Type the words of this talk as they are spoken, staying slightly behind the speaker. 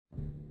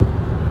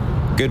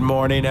Good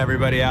morning,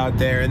 everybody out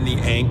there in the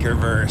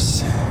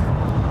Anchorverse.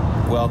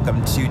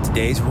 Welcome to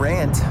today's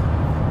rant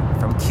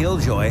from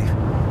Killjoy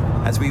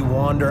as we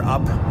wander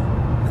up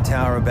the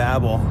Tower of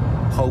Babel,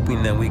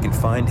 hoping that we can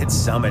find its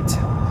summit.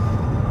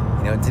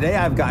 Today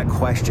I've got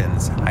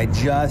questions. I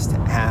just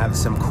have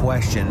some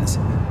questions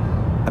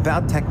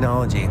about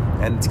technology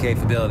and its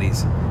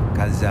capabilities,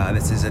 because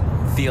this is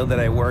a field that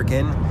I work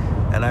in,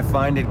 and I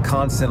find it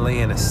constantly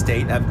in a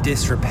state of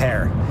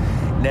disrepair.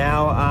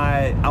 Now,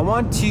 I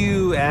want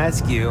to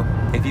ask you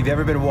if you've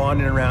ever been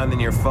wandering around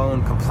in your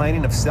phone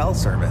complaining of cell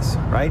service,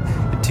 right?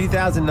 In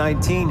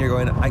 2019, you're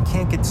going, I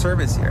can't get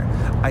service here.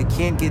 I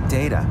can't get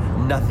data.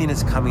 Nothing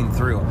is coming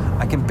through.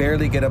 I can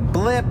barely get a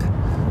blip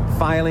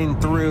filing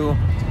through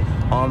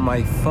on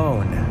my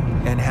phone,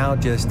 and how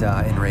just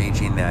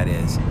enraging that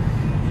is.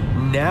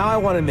 Now I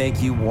want to make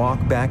you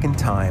walk back in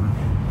time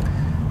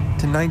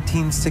to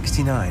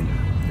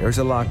 1969. There's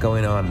a lot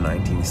going on in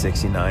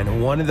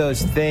 1969. One of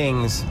those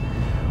things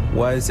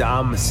was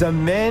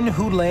some men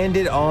who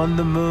landed on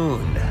the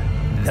moon.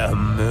 The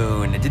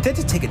moon. Did that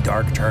just take a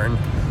dark turn?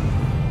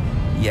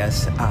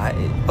 Yes.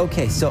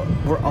 Okay, so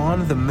we're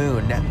on the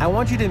moon. Now, I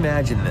want you to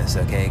imagine this,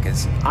 okay?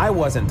 Because I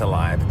wasn't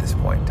alive at this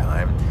point in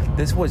time.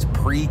 This was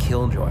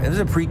pre-Killjoy. It was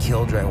a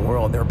pre-Killjoy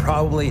world. There were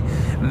probably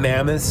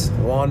mammoths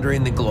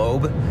wandering the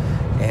globe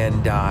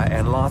and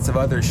lots of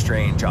other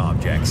strange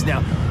objects.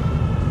 Now,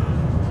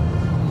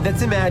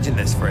 let's imagine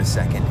this for a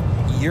second.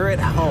 You're at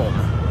home,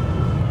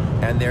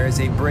 and there is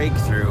a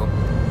breakthrough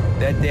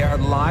that they are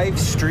live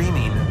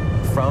streaming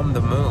from the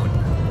moon,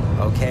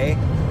 okay?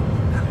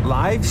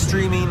 Live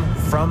streaming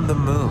from the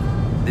moon.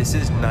 This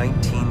is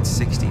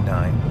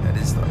 1969. That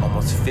is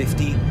almost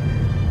 50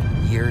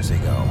 years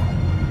ago.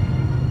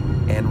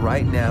 And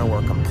right now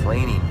we're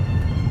complaining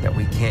that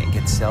we can't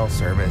get cell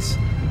service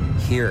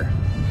here.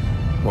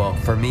 Well,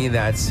 for me,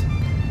 that's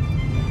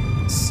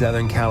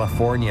Southern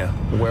California,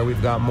 where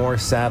we've got more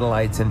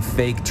satellites and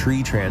fake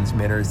tree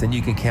transmitters than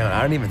you can count.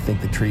 I don't even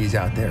think the trees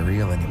out there are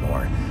real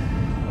anymore.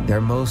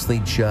 They're mostly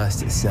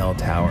just cell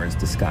towers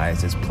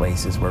disguised as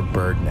places where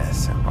bird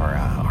nests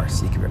are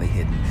secretly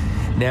hidden.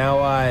 Now,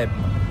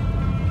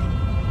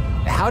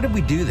 how did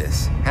we do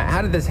this?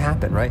 How did this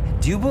happen, right?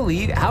 Do you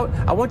believe,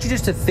 I want you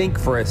just to think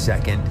for a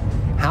second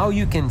how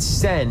you can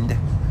send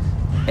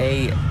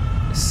a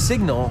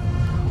signal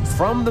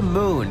from the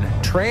moon,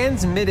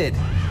 transmitted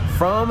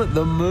from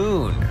the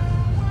moon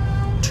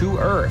to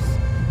Earth,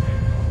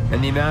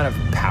 and the amount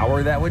of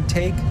power that would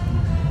take,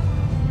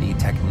 the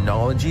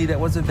technology that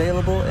was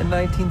available in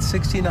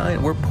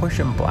 1969. We're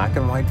pushing black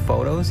and white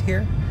photos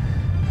here.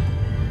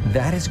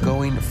 That is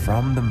going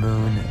from the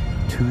moon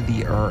to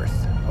the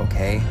Earth,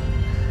 okay?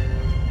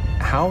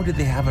 How did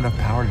they have enough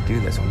power to do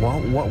this?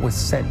 What was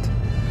sent?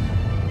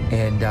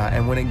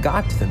 And when it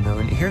got to the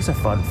moon, here's a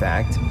fun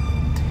fact.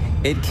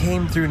 It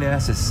came through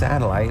NASA's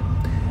satellite,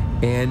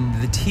 and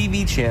the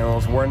TV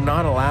channels were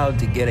not allowed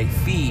to get a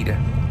feed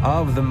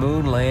of the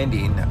moon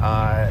landing,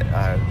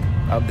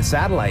 of the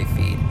satellite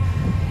feed.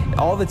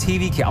 All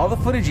the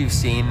footage you've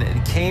seen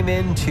came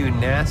into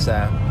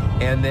NASA,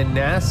 and then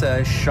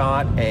NASA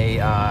shot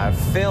a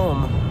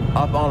film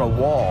up on a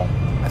wall,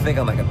 I think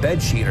on like a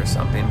bed sheet or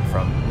something,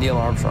 from Neil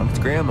Armstrong's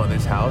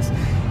grandmother's house,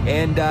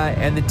 and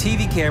the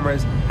TV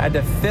cameras had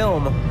to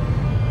film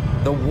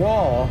the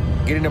wall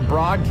getting a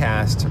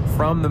broadcast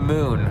from the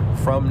moon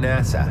from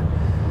NASA.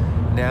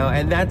 Now,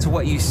 and that's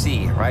what you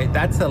see, right?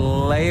 That's the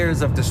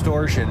layers of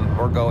distortion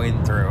we're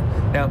going through.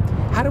 Now,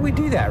 how do we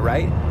do that,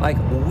 right? Like,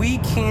 we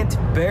can't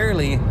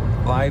barely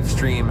live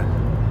stream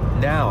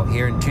now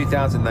here in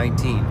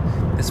 2019.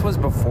 This was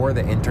before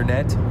the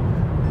internet,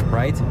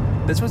 right?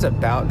 This was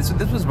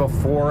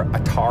before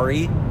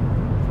Atari.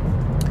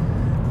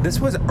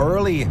 This was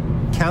early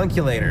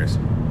calculators,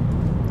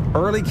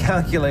 early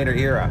calculator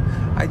era.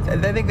 I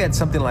think that's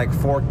something like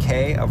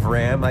 4K of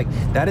RAM. Like,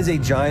 that is a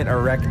giant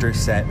erector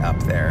set up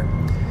there.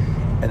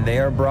 And they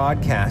are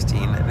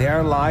broadcasting, they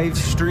are live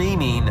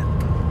streaming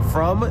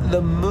from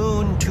the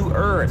moon to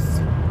Earth.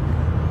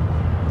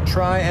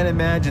 Try and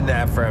imagine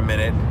that for a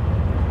minute.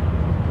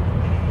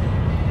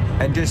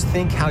 And just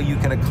think how you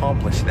can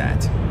accomplish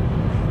that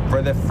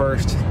for the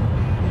first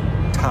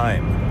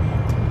time.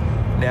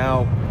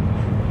 Now,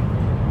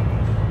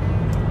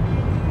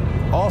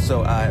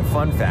 also,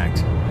 fun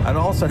fact, and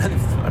also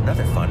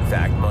another fun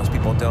fact most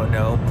people don't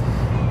know,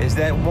 is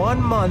that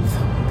 1 month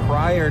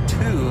prior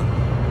to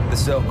the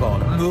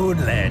so-called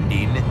moon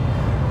landing,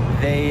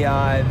 they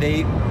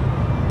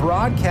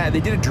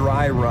did a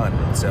dry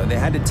run. So they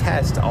had to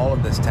test all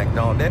of this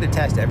technology. They had to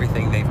test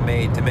everything they've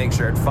made to make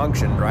sure it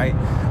functioned, right?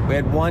 We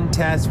had one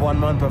test 1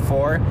 month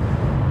before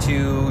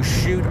to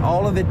shoot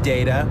all of the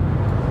data,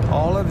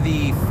 all of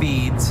the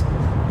feeds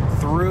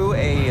through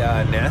a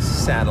NASA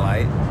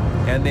satellite,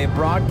 and they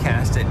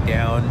broadcast it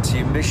down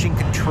to Mission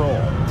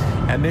Control.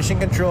 And Mission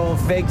Control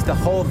faked the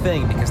whole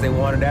thing because they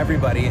wanted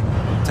everybody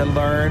to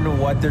learn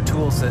what their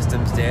tool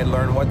systems did,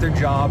 learn what their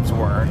jobs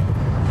were,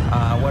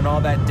 when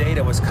all that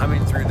data was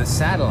coming through the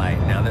satellite.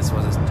 Now, this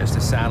was just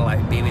a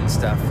satellite beaming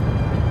stuff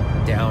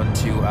down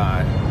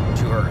to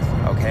to Earth,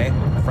 okay?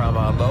 From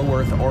a low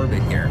Earth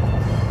orbit here.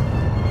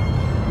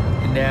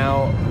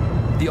 Now,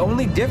 the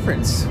only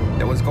difference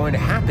that was going to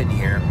happen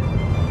here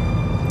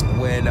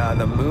when the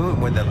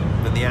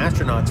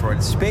astronauts were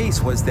in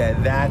space was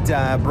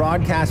that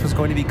broadcast was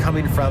going to be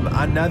coming from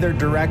another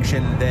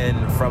direction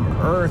than from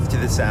Earth to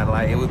the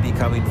satellite. It would be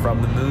coming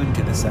from the moon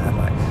to the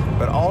satellite.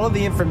 But all of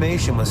the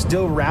information was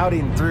still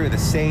routing through the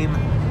same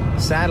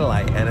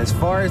satellite. And as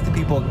far as the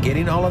people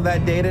getting all of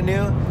that data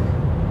knew,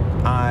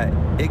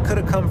 it could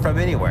have come from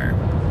anywhere.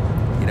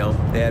 You know,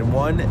 they had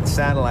one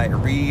satellite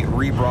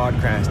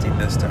rebroadcasting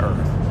this to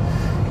Earth.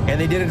 And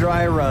they did a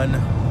dry run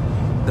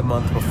the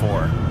month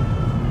before.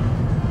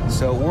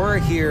 So we're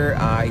here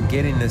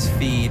getting this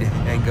feed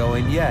and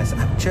going, yes,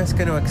 I'm just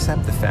going to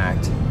accept the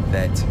fact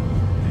that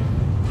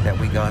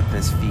we got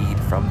this feed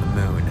from the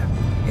moon.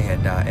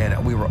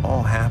 And we were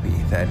all happy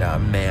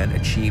that man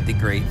achieved a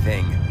great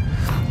thing.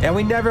 And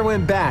we never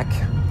went back.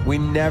 We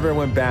never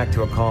went back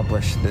to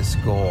accomplish this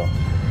goal.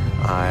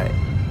 I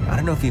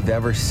don't know if you've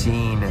ever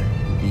seen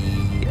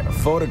the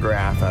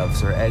photograph of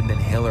Sir Edmund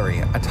Hillary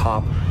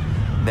atop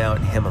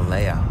Mount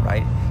Himalaya,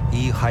 right?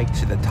 He hiked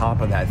to the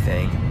top of that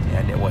thing,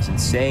 and it was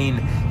insane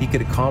he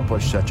could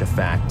accomplish such a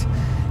fact.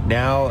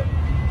 Now,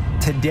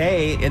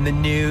 today in the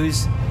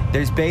news,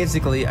 there's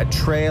basically a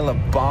trail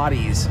of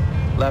bodies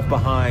left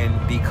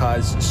behind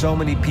because so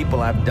many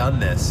people have done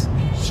this.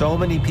 So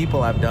many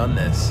people have done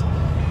this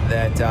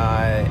that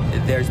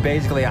there's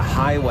basically a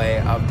highway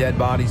of dead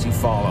bodies you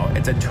follow.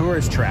 It's a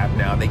tourist trap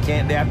now. They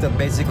have to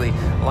basically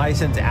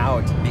license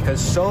out because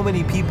so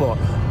many people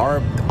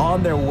are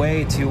on their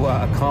way to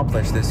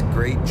accomplish this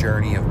great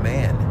journey of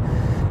man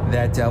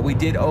that we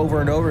did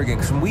over and over again.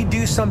 Because when we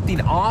do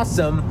something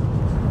awesome,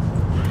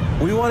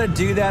 we want to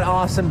do that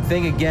awesome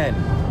thing again.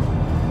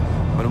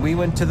 When we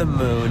went to the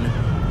moon,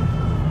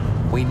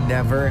 we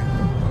never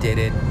did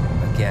it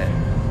again.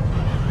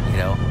 You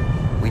know?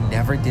 We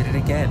never did it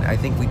again. I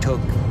think we took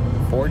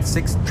 4 to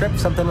 6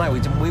 trips, something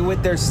like that. We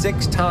went there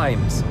 6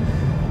 times.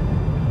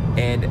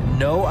 And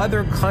no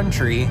other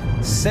country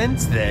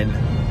since then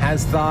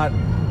has thought,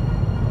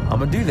 I'm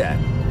going to do that.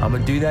 I'm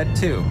going to do that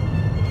too.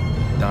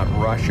 Not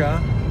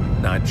Russia,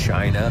 not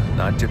China,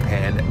 not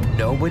Japan.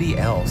 Nobody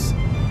else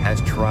has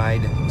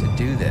tried to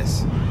do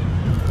this.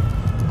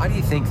 Why do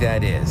you think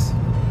that is?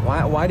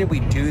 Why did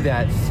we do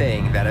that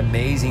thing, that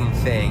amazing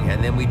thing,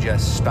 and then we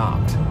just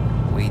stopped?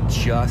 We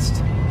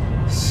just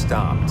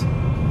stopped.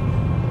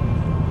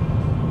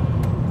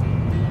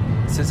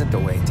 This isn't the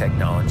way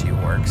technology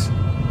works.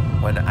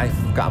 When I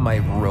got my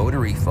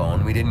rotary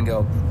phone, we didn't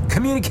go,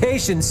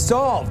 communication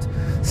solved!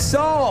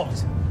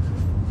 Solved!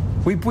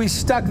 We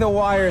stuck the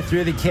wire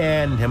through the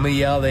can and we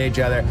yelled at each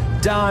other,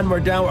 done, we're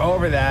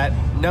over that.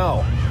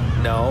 No.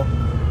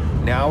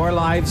 Now we're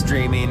live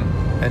streaming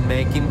and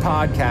making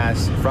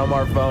podcasts from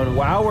our phone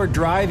while we're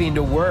driving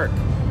to work.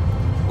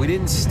 We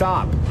didn't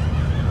stop.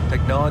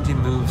 Technology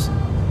moves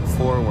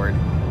forward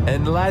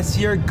unless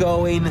you're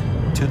going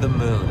to the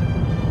moon.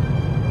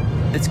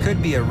 This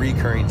could be a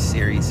recurring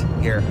series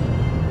here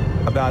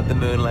about the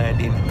moon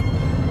landing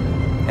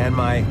and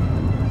my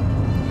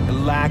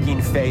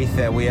lacking faith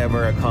that we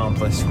ever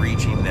accomplish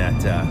reaching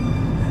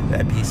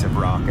that piece of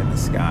rock in the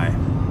sky.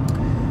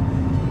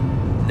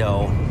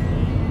 No,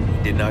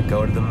 we did not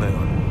go to the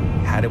moon.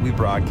 How did we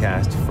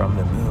broadcast from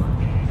the moon?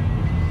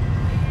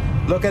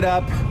 Look it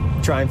up,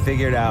 try and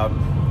figure it out.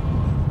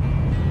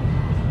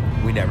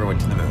 We never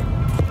went to the moon.